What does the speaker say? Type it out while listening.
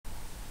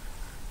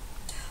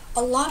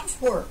A lot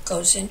of work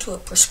goes into a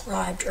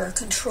prescribed or a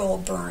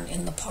controlled burn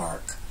in the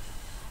park.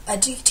 A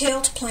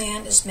detailed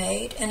plan is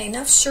made and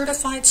enough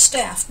certified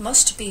staff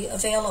must be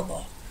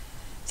available.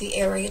 The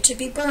area to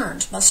be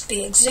burned must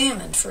be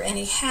examined for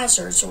any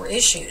hazards or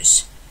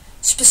issues.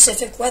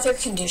 Specific weather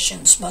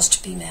conditions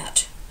must be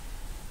met.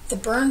 The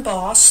burn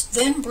boss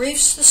then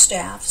briefs the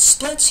staff,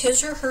 splits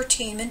his or her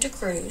team into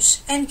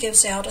crews, and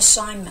gives out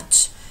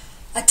assignments.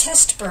 A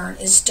test burn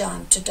is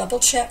done to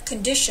double-check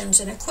conditions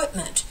and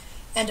equipment,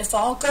 and if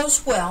all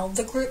goes well,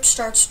 the group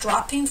starts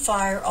dropping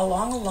fire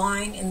along a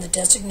line in the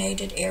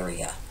designated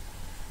area.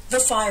 The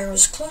fire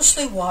is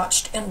closely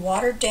watched and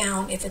watered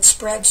down if it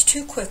spreads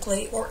too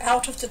quickly or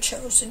out of the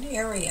chosen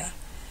area.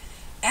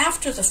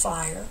 After the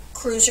fire,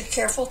 crews are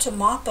careful to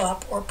mop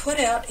up or put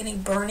out any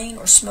burning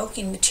or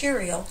smoking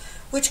material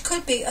which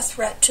could be a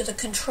threat to the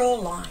control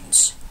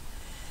lines.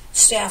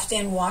 Staff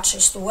then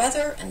watches the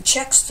weather and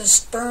checks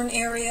the burn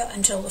area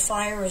until the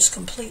fire is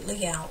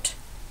completely out.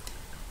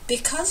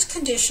 Because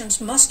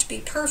conditions must be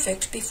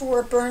perfect before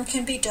a burn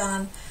can be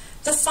done,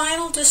 the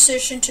final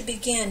decision to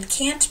begin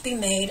can't be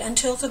made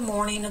until the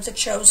morning of the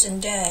chosen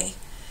day.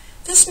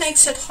 This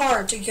makes it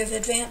hard to give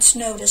advance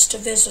notice to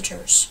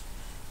visitors,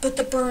 but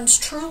the burns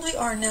truly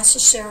are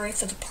necessary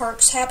for the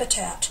park's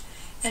habitat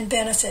and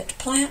benefit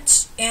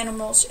plants,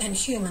 animals, and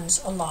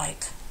humans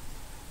alike.